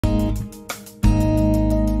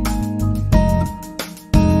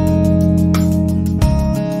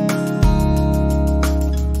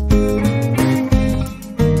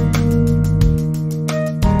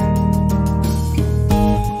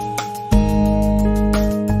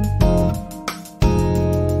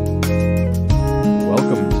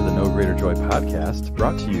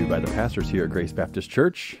pastors here at Grace Baptist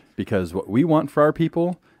Church, because what we want for our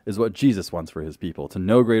people is what Jesus wants for his people, to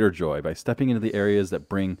know greater joy by stepping into the areas that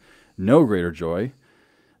bring no greater joy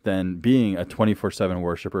than being a 24/7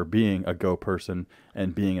 worshiper, being a go person,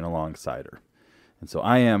 and being an alongsider. And so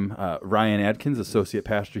I am Ryan Adkins, associate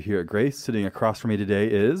pastor here at Grace. Sitting across from me today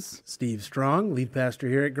is Steve Strong, lead pastor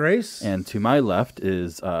here at Grace. And to my left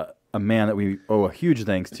is a man that we owe a huge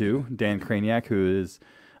thanks to, Dan Kraniak, who is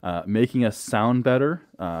making us sound better,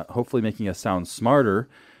 hopefully making us sound smarter,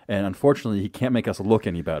 and unfortunately he can't make us look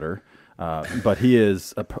any better, but he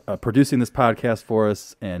is producing this podcast for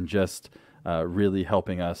us and just really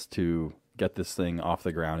helping us to get this thing off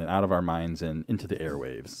the ground and out of our minds and into the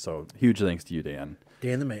airwaves. So huge thanks to you, Dan.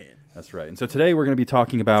 Dan the man. That's right. And so today we're going to be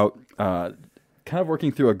talking about kind of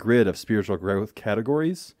working through a grid of spiritual growth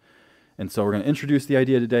categories. And so we're going to introduce the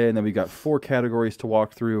idea today, and then we've got 4 categories to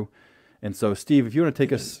walk through. And so, Steve, if you want to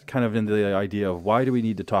take us kind of into the idea of why do we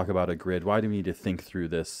need to talk about a grid? Why do we need to think through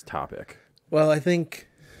this topic? Well, I think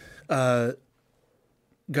God's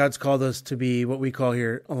called us to be what we call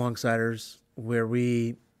here alongsiders, where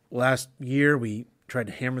last year we tried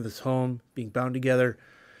to hammer this home, being bound together,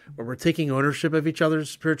 where we're taking ownership of each other's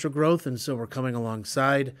spiritual growth, and so we're coming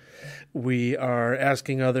alongside. We are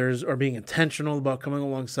asking others, or being intentional about coming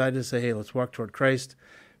alongside to say, hey, let's walk toward Christ.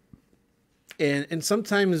 And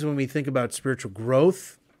sometimes when we think about spiritual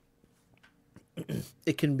growth,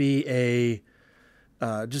 it can be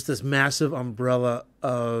just this massive umbrella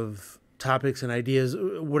of topics and ideas.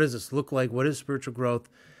 What does this look like? What is spiritual growth?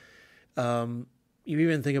 You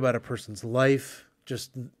even think about a person's life,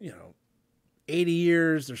 just, 80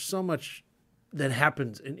 years. There's so much that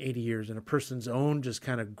happens in 80 years in a person's own just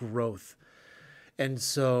kind of growth. And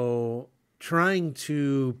so trying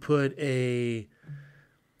to put a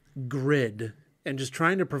grid and just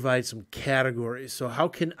trying to provide some categories. So how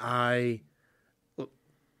do I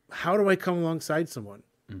come alongside someone?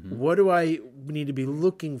 Mm-hmm. What do I need to be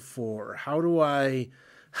looking for? How do I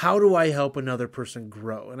help another person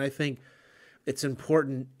grow? And I think it's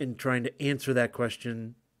important in trying to answer that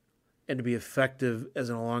question and to be effective as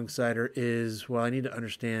an alongsider is, well, I need to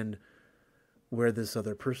understand where this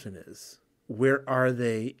other person is. Where are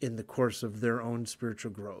they in the course of their own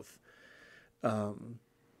spiritual growth?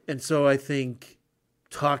 And so I think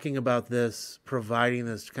talking about this, providing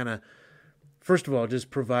this kind of, first of all, just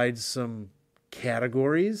provides some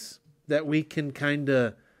categories that we can kind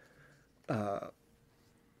of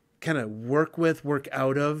work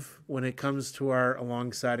out of when it comes to our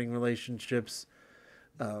alongsiding relationships.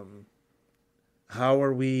 How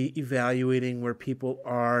are we evaluating where people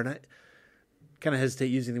are? And I kind of hesitate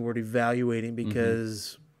using the word evaluating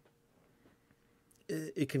because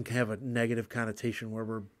it can have a negative connotation where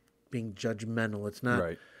we're being judgmental. It's not.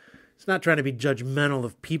 Right. It's not trying to be judgmental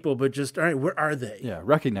of people, but just, all right, where are they? Yeah,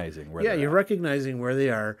 recognizing where. Yeah, you're recognizing where they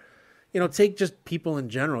are. Take just people in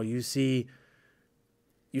general. You see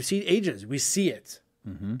ages. We see it,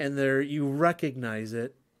 and you recognize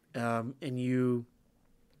it, and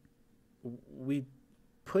we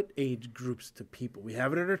put age groups to people. We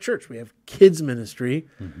have it at our church. We have kids ministry,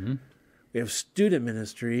 we have student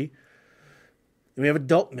ministry, and we have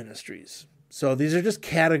adult ministries. So these are just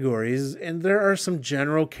categories, and there are some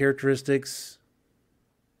general characteristics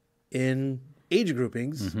in age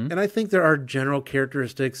groupings, and I think there are general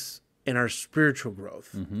characteristics in our spiritual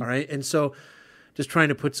growth, all right? And so just trying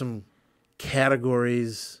to put some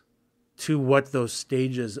categories to what those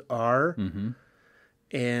stages are,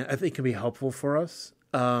 and I think can be helpful for us.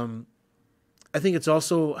 I think it's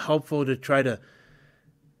also helpful to try to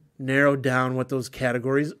narrow down what those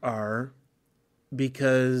categories are,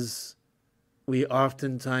 because we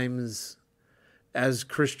oftentimes, as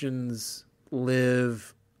Christians,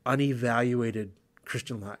 live unevaluated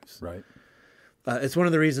Christian lives. Right. It's one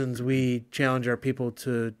of the reasons we challenge our people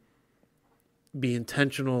to be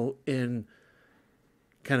intentional in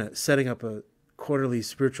kind of setting up a quarterly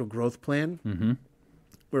spiritual growth plan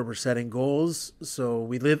where we're setting goals. So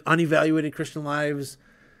we live unevaluated Christian lives.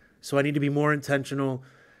 So I need to be more intentional.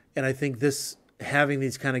 And I think having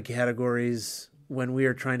these kind of categories when we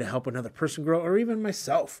are trying to help another person grow, or even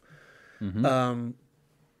myself, can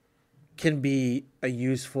be a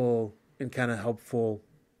useful and kind of helpful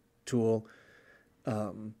tool.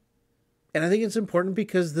 And I think it's important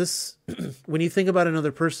because when you think about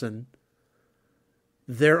another person,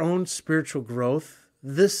 their own spiritual growth,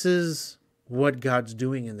 this is what God's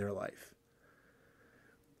doing in their life.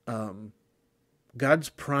 God's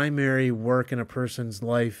primary work in a person's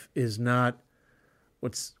life is not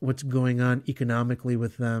what's going on economically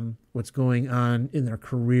with them, what's going on in their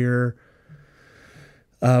career,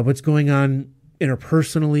 what's going on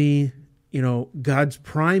interpersonally. God's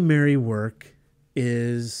primary work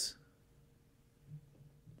is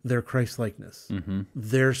their Christ-likeness,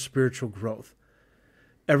 their spiritual growth.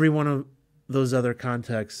 Every one of those other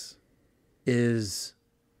contexts is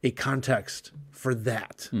a context for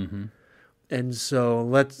that. And so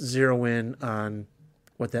let's zero in on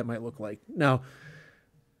what that might look like. Now,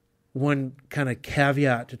 one kind of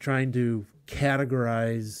caveat to trying to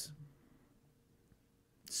categorize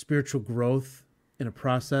spiritual growth in a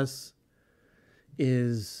process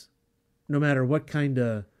is no matter what kind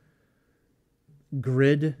of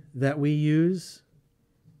grid that we use,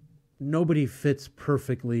 nobody fits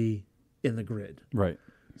perfectly in the grid. Right.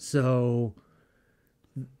 So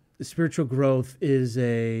spiritual growth is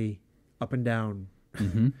a up and down.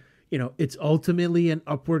 It's ultimately an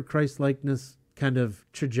upward Christ-likeness kind of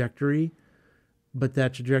trajectory, but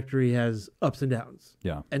that trajectory has ups and downs.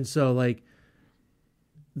 Yeah. And so like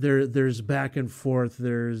there's back and forth,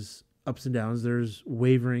 there's ups and downs, there's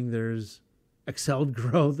wavering, there's excelled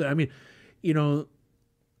growth. I mean,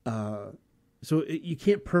 so you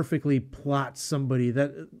can't perfectly plot somebody.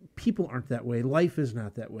 That people aren't that way. Life is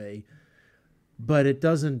not that way. But it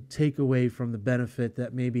doesn't take away from the benefit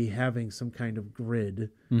that maybe having some kind of grid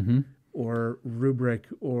or rubric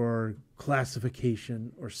or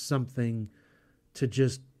classification or something to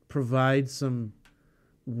just provide some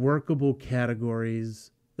workable categories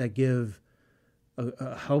that give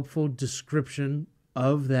a helpful description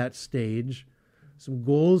of that stage, some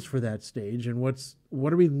goals for that stage, and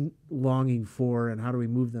what are we longing for, and how do we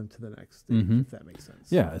move them to the next stage, if that makes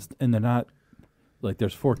sense. Yeah, and they're not, like,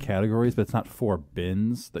 there's 4 categories, but it's not 4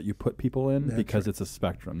 bins that you put people in. That's because right. It's a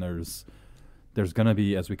spectrum. There's going to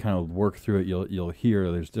be, as we kind of work through it, you'll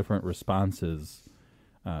hear there's different responses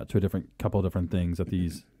to a couple of different things that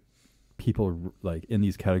these people like in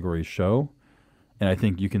these categories show. And I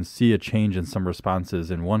think you can see a change in some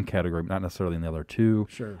responses in one category, but not necessarily in the other 2.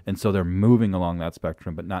 Sure. And so they're moving along that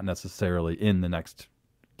spectrum, but not necessarily in the next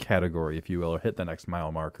category, if you will, or hit the next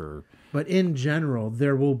mile marker. But in general,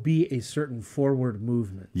 there will be a certain forward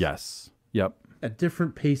movement. Yes. Yep. At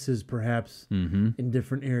different paces, perhaps, in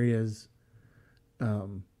different areas.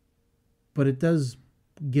 But it does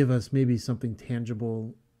give us maybe something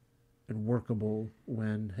tangible and workable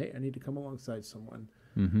when, hey, I need to come alongside someone.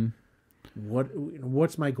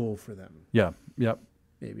 What's my goal for them? Yeah. Yep.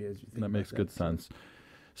 Maybe as you think that makes good so. sense.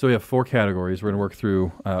 So we have 4 categories. We're going to work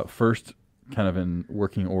through first, kind of in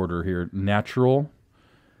working order here: natural,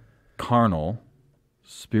 carnal,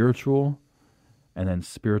 spiritual, and then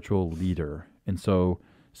spiritual leader. And so,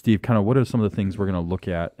 Steve, kind of what are some of the things we're going to look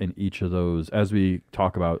at in each of those as we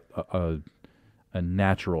talk about a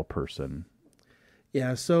natural person?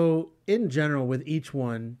 Yeah. So in general, with each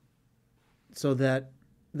one, so that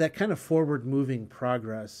kind of forward moving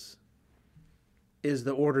progress is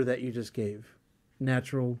the order that you just gave: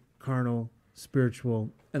 natural, carnal,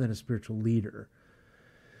 spiritual, and then a spiritual leader.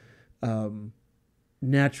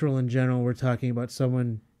 Natural in general, we're talking about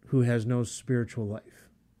someone who has no spiritual life.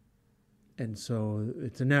 And so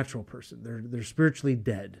it's a natural person. They're spiritually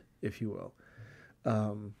dead, if you will.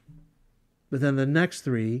 But then the next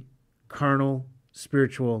 3, carnal,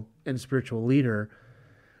 spiritual, and spiritual leader,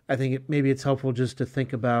 I think maybe it's helpful just to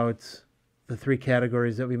think about the 3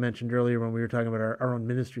 categories that we mentioned earlier when we were talking about our own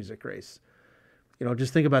ministries at Grace.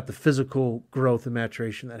 Just think about the physical growth and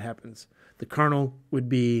maturation that happens. The carnal would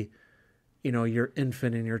be, your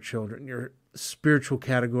infant and your children. Your spiritual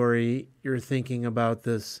category, you're thinking about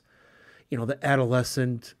this, the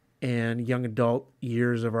adolescent and young adult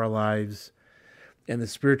years of our lives. And the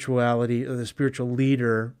spirituality or the spiritual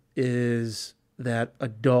leader is that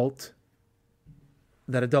adult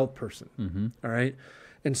person. All right.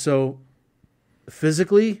 And so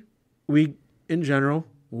physically, in general,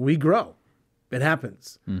 we grow. It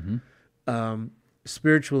happens.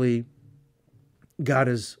 Spiritually, God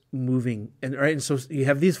is moving, and so you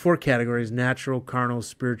have these 4 categories: natural, carnal,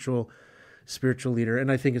 spiritual leader.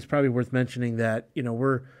 And I think it's probably worth mentioning that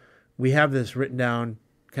we have this written down,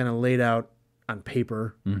 kind of laid out on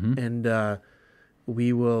paper, and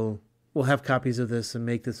we'll have copies of this and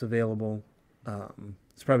make this available.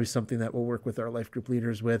 It's probably something that we'll work with our life group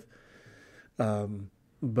leaders with.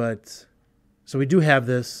 But so we do have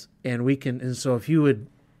this, and we can. And so if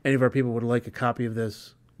any of our people would like a copy of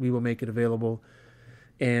this, we will make it available.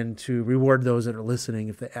 And to reward those that are listening,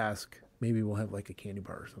 if they ask, maybe we'll have like a candy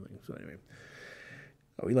bar or something. So anyway,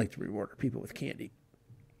 we like to reward our people with candy.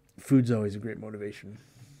 Food's always a great motivation.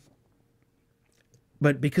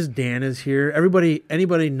 But because Dan is here,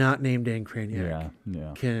 anybody not named Dan Craniac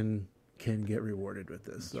can get rewarded with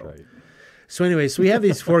this. That's right. So anyway, so we have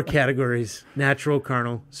these 4 categories: natural,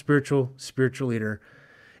 carnal, spiritual leader.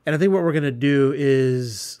 And I think what we're going to do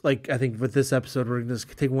is, like, I think with this episode, we're going to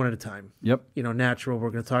just take one at a time. Yep. Natural. We're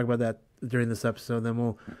going to talk about that during this episode. Then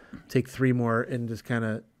we'll take 3 more and just kind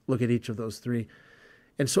of look at each of those 3.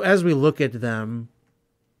 And so as we look at them,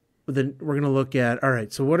 then we're going to look at, all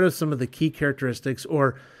right, so what are some of the key characteristics,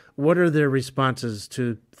 or what are their responses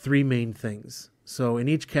to 3 main things? So in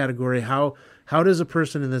each category, how does a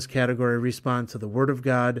person in this category respond to the Word of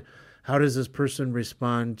God? How does this person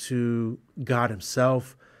respond to God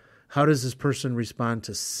himself? How does this person respond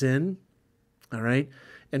to sin? All right.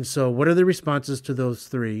 And so what are the responses to those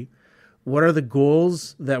 3? What are the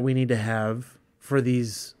goals that we need to have for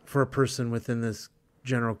a person within this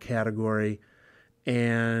general category?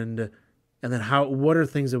 And then what are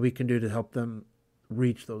things that we can do to help them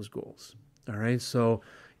reach those goals? All right. So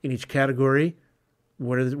in each category,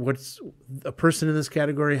 what's a person in this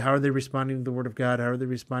category? How are they responding to the Word of God? How are they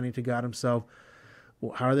responding to God himself?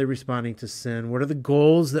 How are they responding to sin? What are the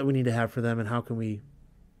goals that we need to have for them, and how can we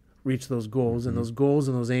reach those goals? And those goals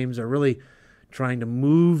and those aims are really trying to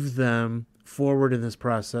move them forward in this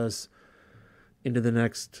process into the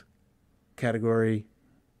next category,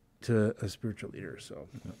 to a spiritual leader. So,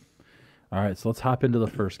 all right, so let's hop into the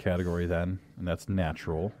first category then, and that's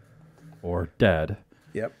natural or dead.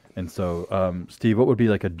 Yep. And so, Steve, what would be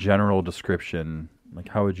like a general description? Like,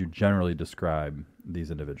 how would you generally describe these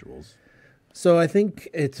individuals? So I think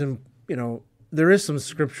it's, there is some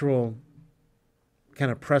scriptural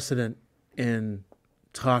kind of precedent in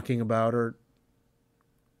talking about or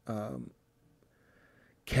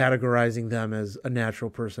categorizing them as a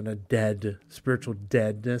natural person, a dead, spiritual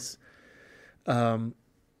deadness. A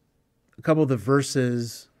couple of the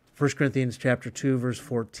verses, 1 Corinthians chapter 2, verse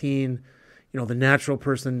 14, the natural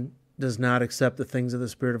person does not accept the things of the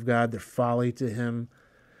Spirit of God. They're folly to him.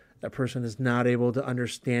 That person is not able to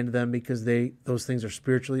understand them because those things are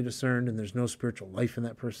spiritually discerned, and there's no spiritual life in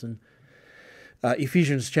that person.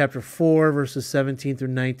 Ephesians chapter 4, verses 17 through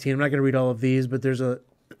 19. I'm not going to read all of these, but there's a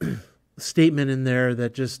statement in there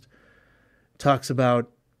that just talks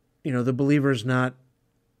about, the believers not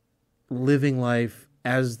living life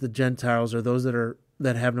as the Gentiles, or those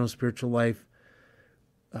that have no spiritual life,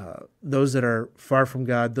 those that are far from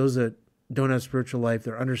God, those that don't have spiritual life,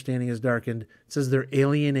 their understanding is darkened. It says they're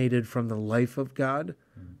alienated from the life of God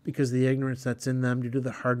because of the ignorance that's in them due to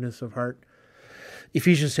the hardness of heart.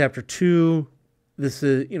 Ephesians chapter 2, this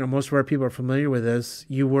is, most of our people are familiar with this.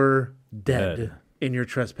 You were dead in your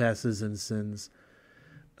trespasses and sins.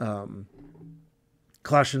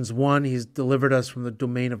 Colossians 1, he's delivered us from the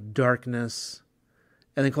domain of darkness.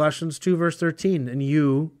 And then Colossians 2, verse 13, and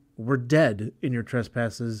you were dead in your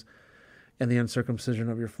trespasses and the uncircumcision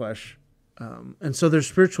of your flesh. And so there's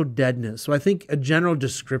spiritual deadness. So I think a general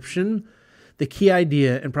description, the key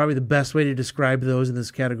idea, and probably the best way to describe those in this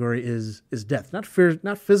category is death. Not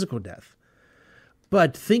physical death,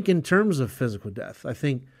 but think in terms of physical death. I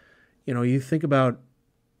think, you think about,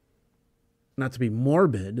 not to be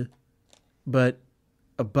morbid, but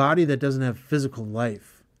a body that doesn't have physical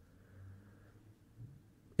life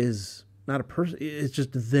is not a person. It's just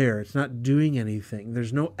there. It's not doing anything.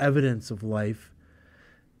 There's no evidence of life.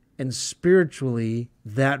 And spiritually,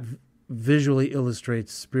 that visually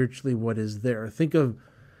illustrates spiritually what is there. Think of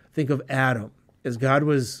Adam as God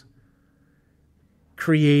was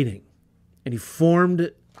creating, and he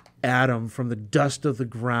formed Adam from the dust of the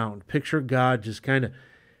ground. Picture God just kind of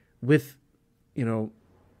with,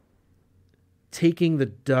 taking the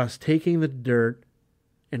dust, taking the dirt,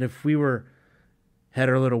 and if we had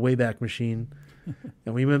our little Wayback Machine,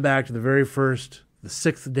 and we went back to the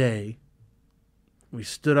 6th day, we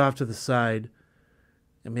stood off to the side,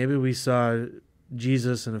 and maybe we saw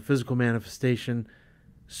Jesus in a physical manifestation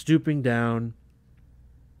stooping down,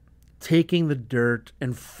 taking the dirt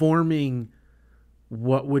and forming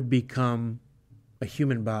what would become a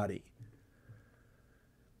human body.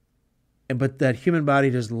 But that human body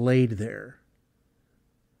just laid there.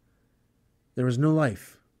 There was no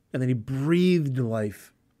life. And then he breathed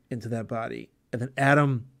life into that body. And then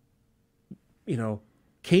Adam,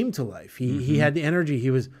 came to life. He had the energy.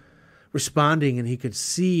 He was responding, and he could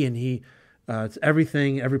see, and it's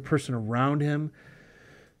everything, every person around him.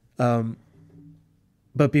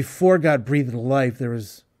 But before God breathed life, there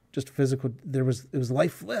was just physical. It was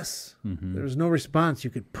lifeless. Mm-hmm. There was no response.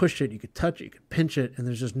 You could push it, you could touch it, you could pinch it, and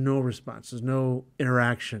there's just no response. There's no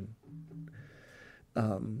interaction.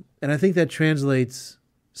 And I think that translates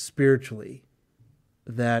spiritually,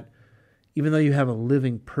 that even though you have a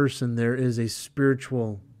living person, there is a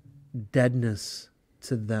spiritual deadness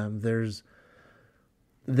to them. There's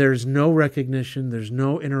no recognition, there's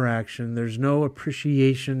no interaction, there's no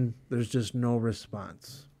appreciation, there's just no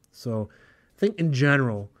response. So think in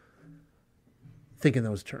general, think in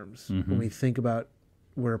those terms when we think about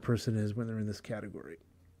where a person is when they're in this category.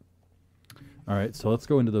 All right, so let's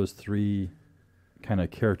go into those three kind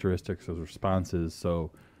of characteristics of responses.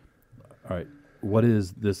 So, all right, what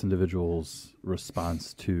is this individual's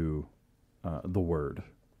response to the word?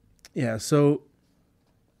 Yeah, so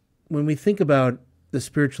when we think about the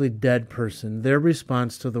spiritually dead person, their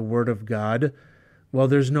response to the word of God, well,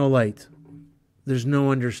 there's no light. There's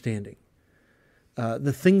no understanding.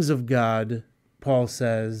 The things of God, Paul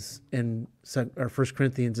says in 1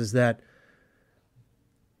 Corinthians, is that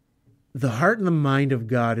the heart and the mind of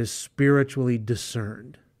God is spiritually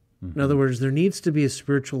discerned. In other words, there needs to be a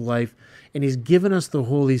spiritual life, and he's given us the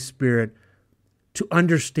Holy Spirit to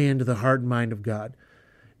understand the heart and mind of God.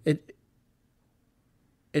 And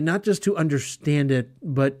not just to understand it,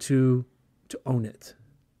 but to own it.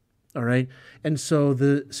 All right? And so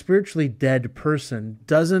the spiritually dead person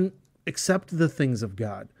doesn't accept the things of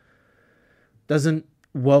God, doesn't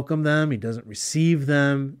welcome them, he doesn't receive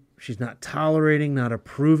them, she's not tolerating, not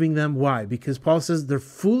approving them. Why? Because Paul says they're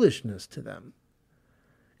foolishness to them.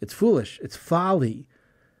 It's foolish, it's folly,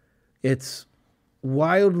 it's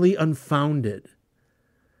wildly unfounded.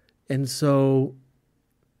 And so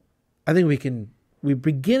I think we're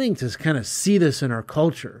beginning to kind of see this in our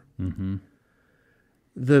culture.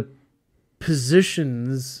 The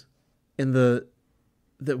positions in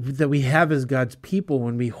that we have as God's people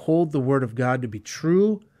when we hold the word of God to be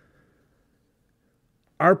true,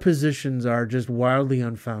 our positions are just wildly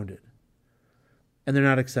unfounded, and they're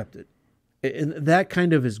not accepted. And that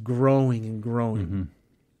kind of is growing and growing.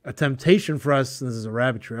 A temptation for us, and this is a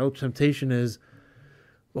rabbit trail, temptation is,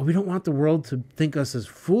 well, we don't want the world to think us as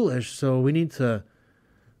foolish, so we need to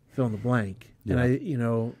fill in the blank. Yeah.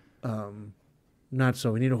 And not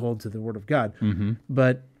so. We need to hold to the word of God.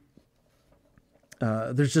 But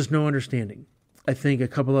there's just no understanding. I think a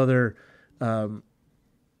couple other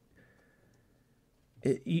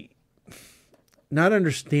not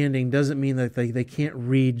understanding doesn't mean that they can't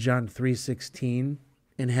read John 3:16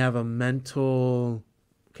 and have a mental,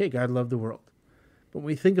 okay, God loved the world. But when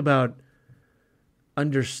we think about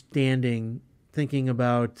understanding, thinking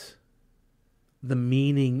about the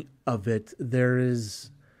meaning of it,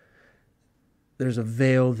 there's a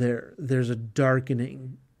veil there. There's a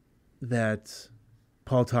darkening that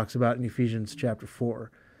Paul talks about in Ephesians chapter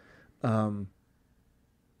 4.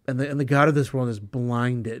 And the God of this world is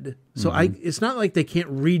blinded. So it's not like they can't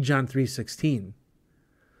read John 3:16,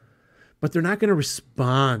 but they're not going to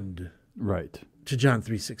respond to John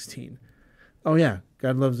 3:16. Oh yeah,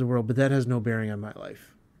 God loves the world, but that has no bearing on my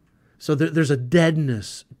life. So there's a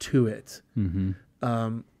deadness to it.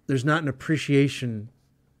 There's not an appreciation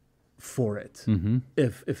for it,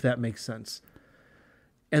 if that makes sense.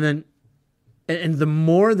 And then, and the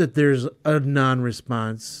more that there's a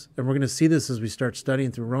non-response, and we're going to see this as we start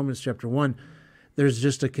studying through Romans chapter 1, there's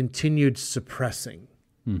just a continued suppressing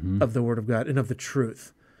of the word of God and of the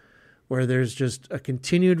truth, where there's just a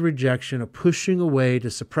continued rejection, a pushing away. To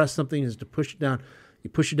suppress something is to push it down. You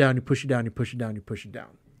push it down, you push it down, you push it down, you push it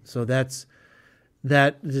down. So that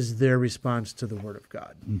is their response to the word of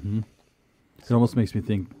God. It almost makes me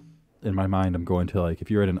think, in my mind, I'm going to, like, if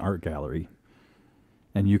you're at an art gallery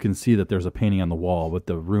and you can see that there's a painting on the wall, but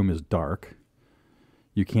the room is dark,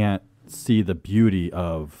 you can't see the beauty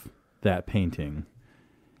of that painting.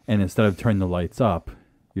 And instead of turning the lights up,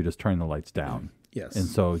 you're just turning the lights down. Yes. And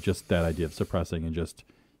so just that idea of suppressing and just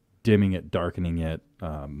dimming it, darkening it,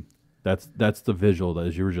 that's the visual that,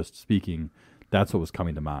 as you were just speaking, that's what was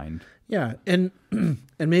coming to mind. Yeah, and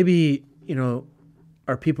maybe,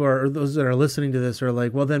 our people or those that are listening to this are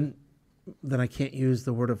like, well, then I can't use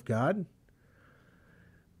the word of God.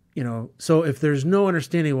 So if there's no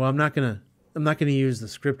understanding, well, I'm not gonna use the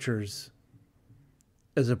scriptures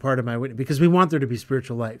as a part of my witness, because we want there to be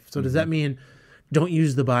spiritual life. So does that mean don't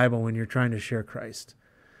use the Bible when you're trying to share Christ?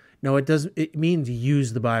 No, it doesn't. It means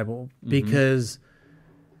use the Bible, because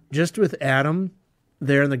just with Adam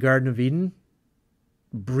there in the Garden of Eden,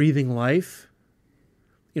 breathing life,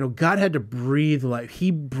 God had to breathe life.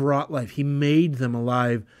 He brought life. He made them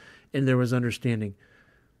alive, and there was understanding.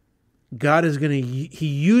 God is he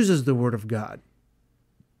uses the word of God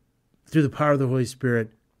through the power of the Holy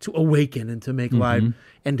Spirit to awaken and to make live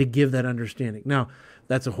and to give that understanding. Now,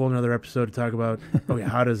 that's a whole nother episode to talk about, okay,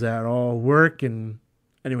 how does that all work? And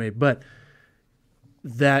anyway, but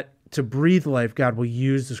that to breathe life, God will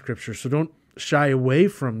use the scriptures. So don't shy away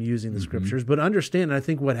from using the scriptures, but understand, I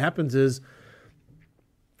think what happens is,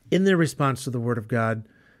 in their response to the word of God,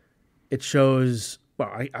 it shows,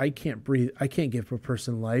 well, I can't breathe. I can't give a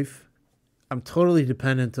person life. I'm totally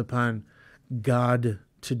dependent upon God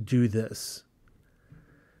to do this.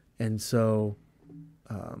 And so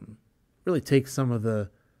really take some of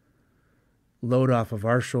the load off of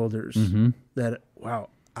our shoulders that, wow,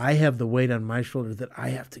 I have the weight on my shoulder that I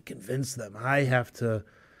have to convince them. I have to.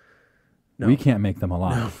 No. We can't make them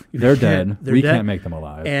alive. No, They're dead. We dead. Can't make them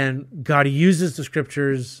alive. And God uses the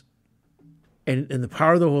scriptures and the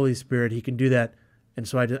power of the Holy Spirit. He can do that. And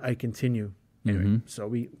so I continue. Anyway, so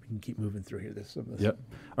we can keep moving through here. This. Yep.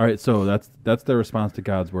 All right. So that's their response to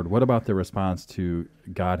God's word. What about their response to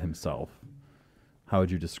God himself? How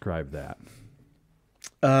would you describe that?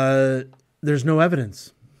 There's no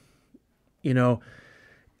evidence. Is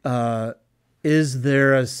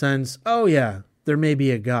there a sense, oh yeah, there may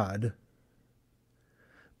be a God,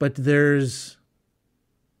 but there's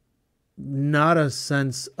not a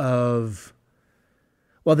sense of,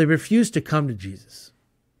 well, they refuse to come to Jesus.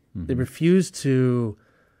 They refuse to,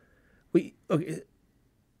 think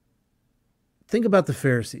about the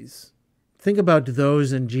Pharisees. Think about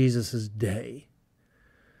those in Jesus' day.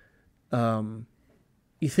 You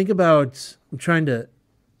think about,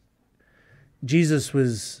 Jesus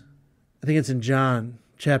was, I think it's in John,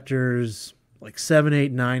 chapters like 7,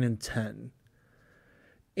 8, 9, and 10.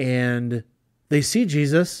 And they see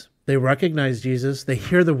Jesus, they recognize Jesus, they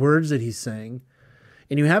hear the words that he's saying,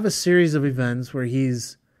 and you have a series of events where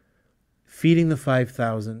he's feeding the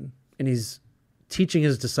 5,000, and he's teaching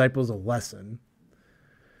his disciples a lesson,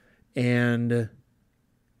 and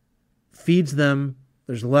feeds them.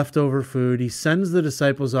 There's leftover food. He sends the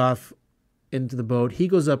disciples off into the boat. He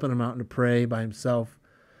goes up on a mountain to pray by himself.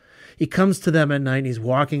 He comes to them at night, and he's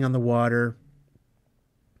walking on the water.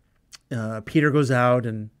 Peter goes out,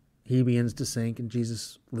 and he begins to sink, and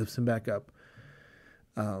Jesus lifts him back up.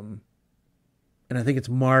 And I think it's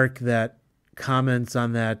Mark that comments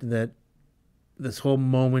on that this whole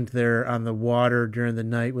moment there on the water during the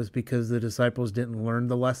night was because the disciples didn't learn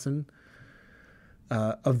the lesson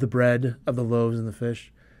of the bread, of the loaves and the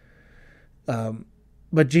fish.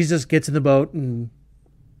 But Jesus gets in the boat, and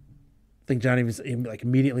I think John even like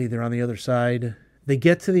immediately they're on the other side. They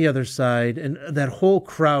get to the other side, and that whole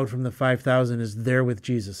crowd from the 5,000 is there with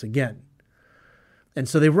Jesus again. And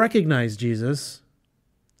so they recognize Jesus.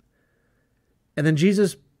 And then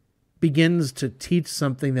Jesus begins to teach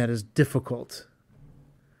something that is difficult.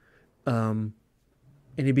 And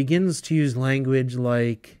he begins to use language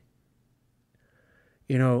like,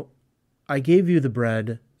 I gave you the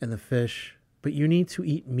bread and the fish, but you need to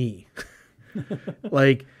eat me.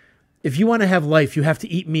 Like, if you want to have life, you have to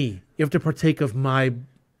eat me. You have to partake of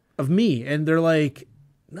me. And they're like,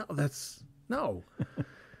 no.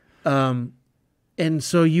 And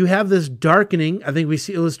so you have this darkening. I think we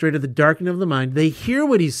see illustrated the darkening of the mind. They hear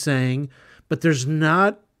what he's saying, but there's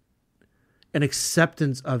not an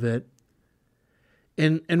acceptance of it.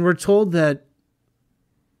 And we're told that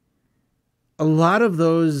a lot of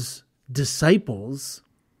those disciples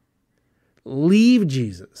leave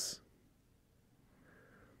Jesus.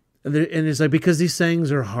 And it's like, because these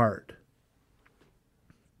sayings are hard.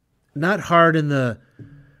 Not hard in the,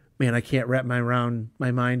 man, I can't wrap my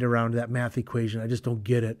mind around that math equation. I just don't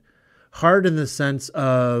get it. Hard in the sense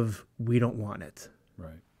of, we don't want it.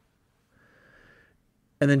 Right.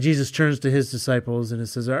 And then Jesus turns to his disciples and he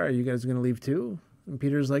says, all right, you guys going to leave too? And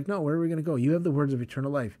Peter's like, no, where are we going to go? You have the words of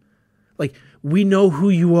eternal life. Like, we know who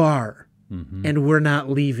you are, and we're not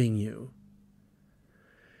leaving you.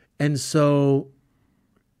 And so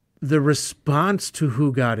the response to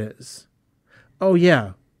who God is, oh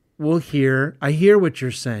yeah, I hear what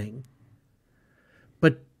you're saying,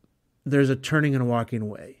 but there's a turning and a walking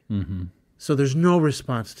away. So there's no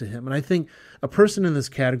response to him. And I think a person in this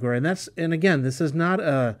category, and again, this is not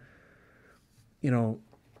a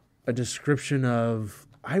description of,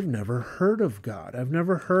 I've never heard of God. I've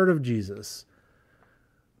never heard of Jesus.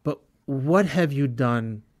 But what have you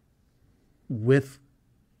done with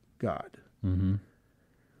God?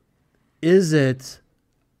 Is it,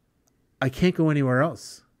 I can't go anywhere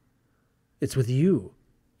else. It's with you.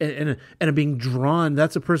 And being drawn,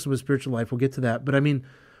 that's a person with spiritual life. We'll get to that. But I mean,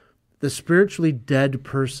 the spiritually dead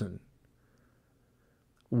person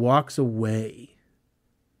walks away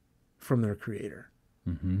from their Creator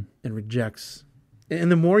and rejects. And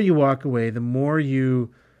the more you walk away, the more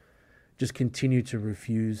you just continue to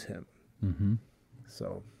refuse him.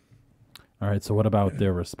 So. All right. So what about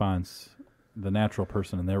their response, the natural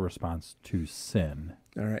person and their response to sin?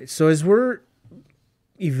 All right. So as we're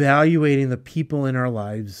evaluating the people in our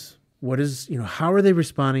lives, how are they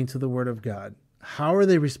responding to the Word of God? How are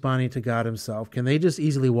they responding to God himself? Can they just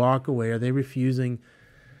easily walk away? Are they refusing?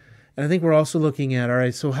 And I think we're also looking at, all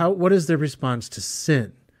right, so what is their response to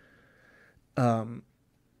sin? Well,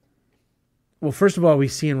 first of all, we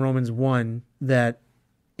see in Romans 1 that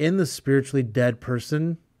in the spiritually dead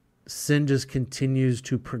person, sin just continues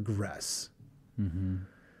to progress.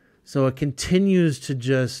 So it continues to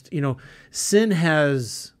just, sin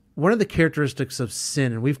has, one of the characteristics of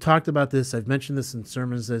sin, and we've talked about this, I've mentioned this in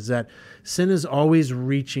sermons, is that sin is always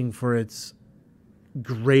reaching for its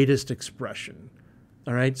greatest expression.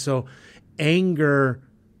 All right? So anger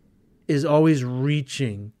is always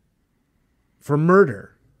reaching for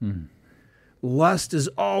murder. Lust is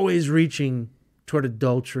always reaching toward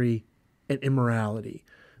adultery and immorality.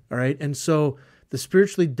 All right? And so the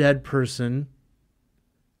spiritually dead person,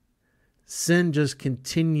 sin just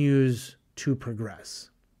continues to progress.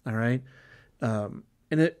 All right? And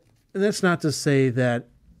that's not to say that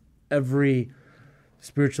every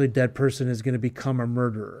spiritually dead person is going to become a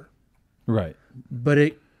murderer. Right. But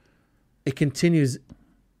it continues.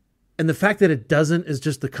 And the fact that it doesn't is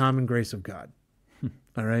just the common grace of God.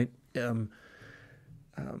 All right? The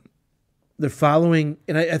following,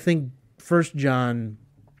 and I think First John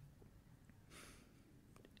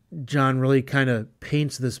really kind of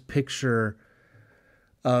paints this picture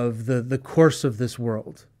of the course of this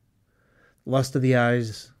world. Lust of the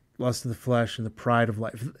eyes, lust of the flesh, and the pride of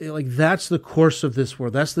life. Like, that's the course of this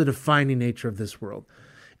world. That's the defining nature of this world.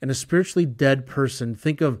 And a spiritually dead person,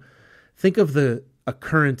 think of a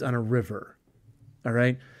current on a river. All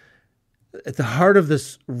right? At the heart of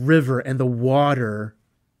this river and the water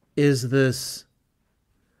is this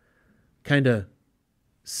kind of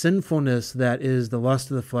sinfulness that is the lust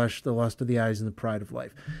of the flesh, the lust of the eyes, and the pride of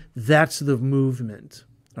life. That's the movement.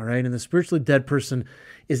 All right? And the spiritually dead person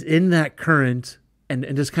is in that current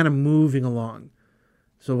and just kind of moving along.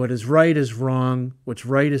 So what is right is wrong. What's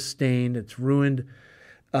right is stained. It's ruined.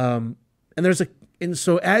 And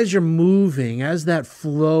so as you're moving, as that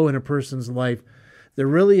flow in a person's life, there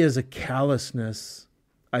really is a callousness,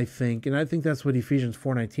 I think. And I think that's what Ephesians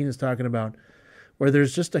 4:19 is talking about, where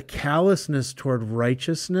there's just a callousness toward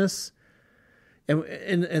righteousness.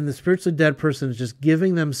 And the spiritually dead person is just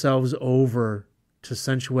giving themselves over to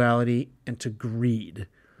sensuality and to greed.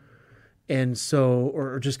 And so,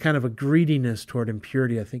 or just kind of a greediness toward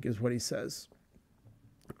impurity, I think is what he says,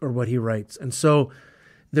 or what he writes. And so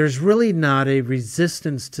there's really not a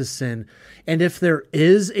resistance to sin. And if there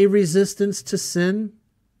is a resistance to sin,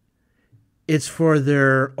 it's for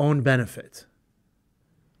their own benefit.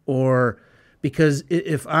 Or because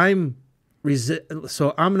if I'm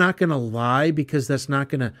so I'm not going to lie because that's not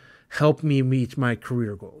going to help me meet my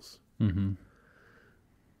career goals.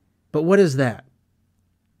 But what is that?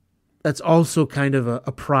 That's also kind of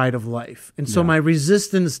a pride of life. And so my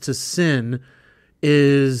resistance to sin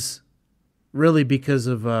is really because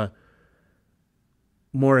of a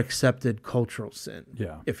more accepted cultural sin,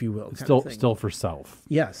 if you will. It's still for self.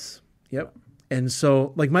 Yes. Yep. And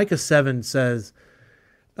so, like Micah 7 says,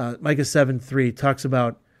 Micah 7:3 talks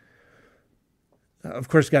about, of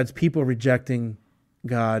course, God's people rejecting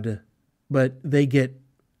God, but they get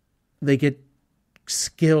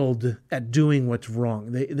skilled at doing what's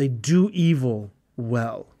wrong. They do evil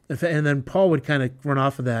well. And then Paul would kind of run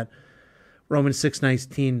off of that. Romans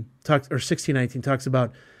 16:19 talks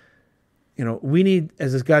about, we need,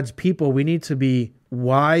 as God's people, we need to be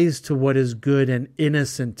wise to what is good and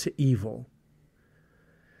innocent to evil.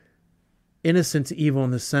 Innocent to evil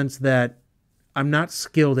in the sense that I'm not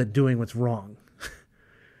skilled at doing what's wrong.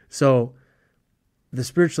 So the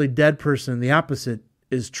spiritually dead person, the opposite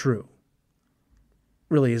is true.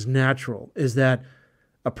 Really is natural, is that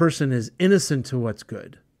a person is innocent to what's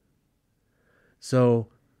good. So,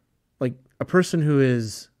 like, a person who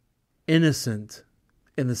is innocent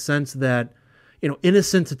in the sense that,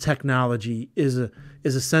 innocent to technology is a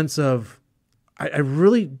sense of, I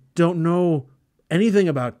really don't know anything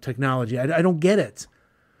about technology. I don't get it.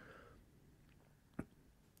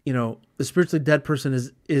 The spiritually dead person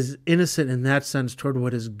is innocent in that sense toward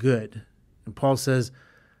what is good. And Paul says,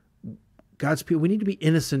 God's people, we need to be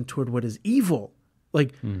innocent toward what is evil.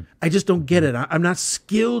 Like, I just don't get it. I'm not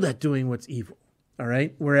skilled at doing what's evil. All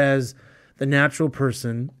right? Whereas the natural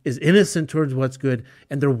person is innocent towards what's good,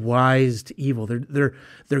 and they're wise to evil.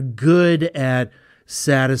 They're good at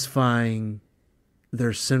satisfying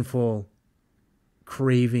their sinful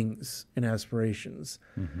cravings and aspirations.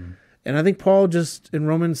 And I think Paul just in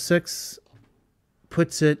Romans 6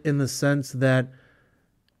 puts it in the sense that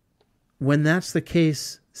when that's the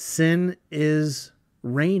case, sin is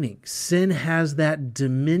reigning. Sin has that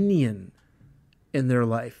dominion in their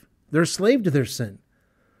life. They're a slave to their sin.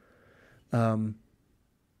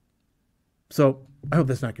 So I hope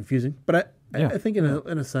that's not confusing, but I think in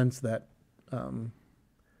a sense that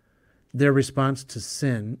their response to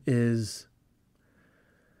sin is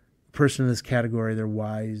a person in this category, they're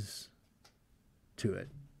wise to it.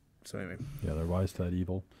 So anyway, Yeah, they're wise to that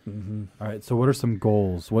evil. mm-hmm. All right. So what are some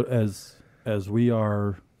goals? What as we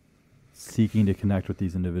are seeking to connect with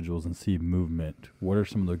these individuals and see movement, what are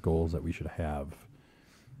some of the goals that we should have?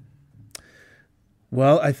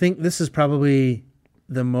 Well, I think this is probably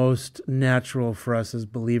the most natural for us as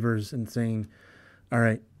believers in saying, all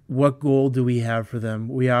right, what goal do we have for them?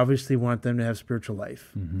 We obviously want them to have spiritual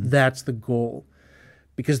life. Mm-hmm. That's the goal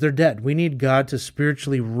because they're dead. We need God to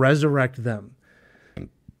spiritually resurrect them.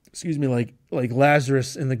 Excuse me, like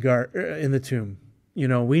Lazarus in the tomb. You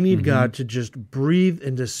know, we need Mm-hmm. God to just breathe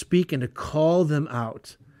and to speak and to call them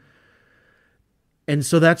out. And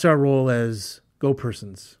so that's our role as go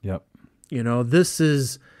persons. Yep. You know, this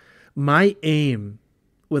is my aim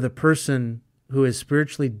with a person who is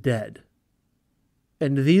spiritually dead.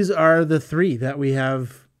 And these are the three that we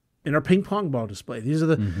have in our ping pong ball display. These are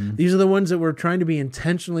the ones that we're trying to be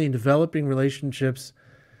intentionally in developing relationships.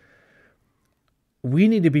 We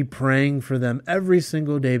need to be praying for them every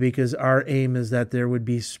single day because our aim is that there would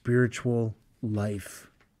be spiritual life,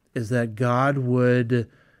 is that God would,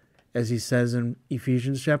 as he says in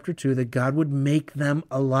Ephesians chapter 2, that God would make them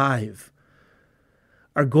alive.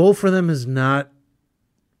 Our goal for them is not,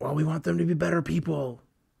 well, we want them to be better people.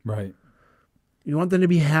 Right. You want them to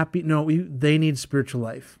be happy. No, they need spiritual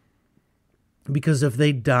life. Because if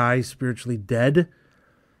they die spiritually dead,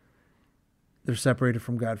 they're separated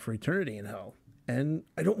from God for eternity in hell. And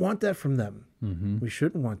I don't want that from them. Mm-hmm. We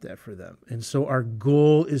shouldn't want that for them. And so our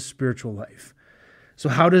goal is spiritual life. So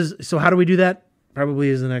how do we do that? Probably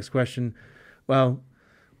is the next question. Well,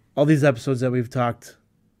 all these episodes that we've talked,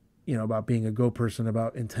 about being a go person,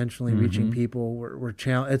 about intentionally reaching people, we're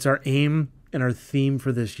it's our aim and our theme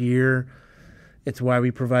for this year. It's why we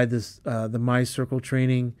provide this the My Circle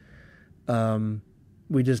training.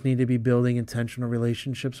 We just need to be building intentional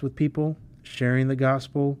relationships with people, sharing the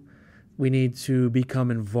gospel. We need to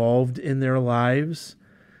become involved in their lives.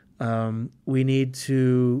 We need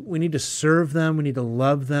to serve them. We need to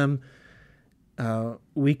love them.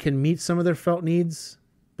 We can meet some of their felt needs,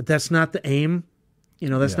 but that's not the aim.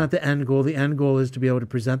 That's not the end goal. The end goal is to be able to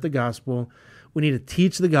present the gospel. We need to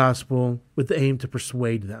teach the gospel with the aim to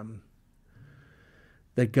persuade them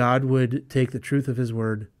that God would take the truth of his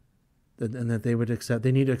word and that they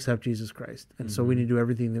need to accept Jesus Christ. And so we need to do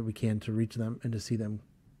everything that we can to reach them and to see them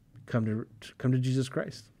come to Jesus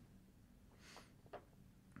Christ.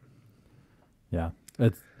 Yeah.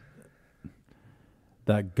 It's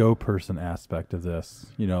that go person aspect of this.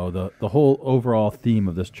 The whole overall theme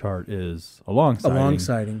of this chart is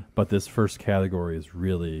alongside. But this first category is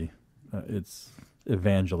really it's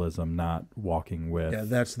evangelism, not walking with. Yeah,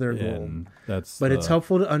 that's their goal. But it's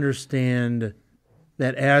helpful to understand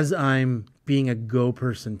that as I'm being a go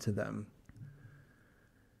person to them,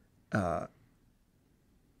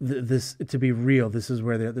 this to be real, this is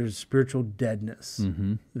where there's spiritual deadness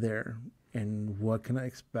there. And what can I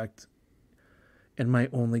expect? And my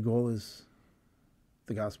only goal is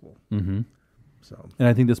the gospel. Mm-hmm. So, and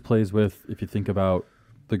I think this plays with, if you think about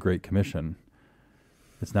the Great Commission,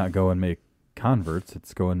 it's not go and make converts,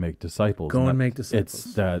 it's go and make disciples. Go and make disciples.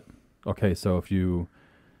 It's that, okay, so if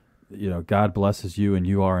God blesses you and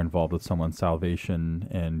you are involved with someone's salvation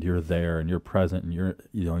and you're there and you're present and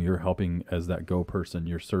you're helping as that go person,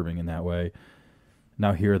 you're serving in that way.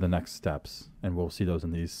 Now here are the next steps, and we'll see those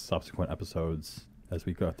in these subsequent episodes as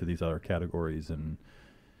we go through these other categories. And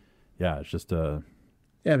it's just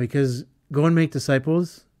because go and make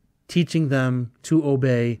disciples, teaching them to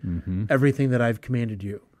obey everything that I've commanded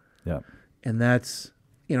you. Yeah. And that's,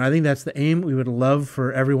 I think that's the aim we would love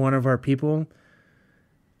for every one of our people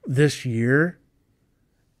this year,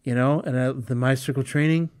 and at the My Circle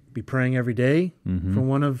training, be praying every day for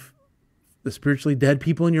one of the spiritually dead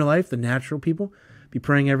people in your life, the natural people. Be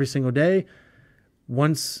praying every single day.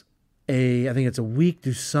 Once I think it's a week,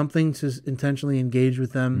 do something to intentionally engage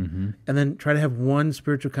with them, and then try to have one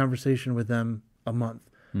spiritual conversation with them a month.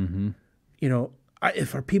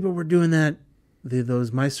 If our people were doing that,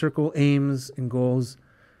 those My Circle aims and goals,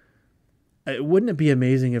 wouldn't it be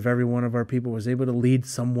amazing if every one of our people was able to lead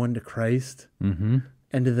someone to Christ? And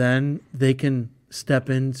then they can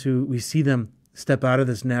we see them step out of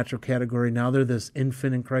this natural category. Now they're this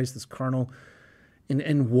infant in Christ, this carnal,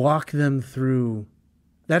 and walk them through.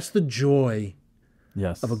 That's the joy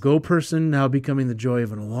of a go person now becoming the joy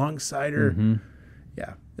of an alongsider.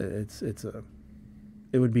 Yeah,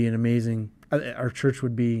 it would be an amazing, our church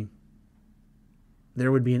would be,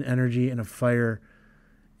 there would be an energy and a fire.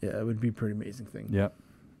 Yeah, it would be a pretty amazing thing. Yep.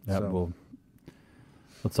 Well,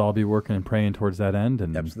 let's all be working and praying towards that end,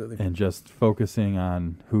 and absolutely, and just focusing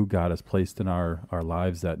on who God has placed in our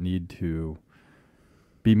lives that need to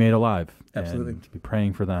be made alive. Absolutely. And to be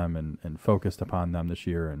praying for them and focused upon them this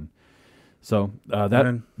year. And so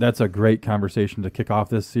that's a great conversation to kick off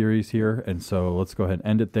this series here. And so let's go ahead and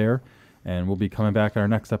end it there. And we'll be coming back in our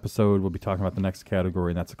next episode. We'll be talking about the next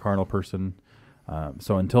category, and that's a carnal person.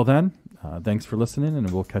 So until then, thanks for listening, and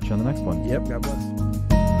we'll catch you on the next one. Yep, God bless.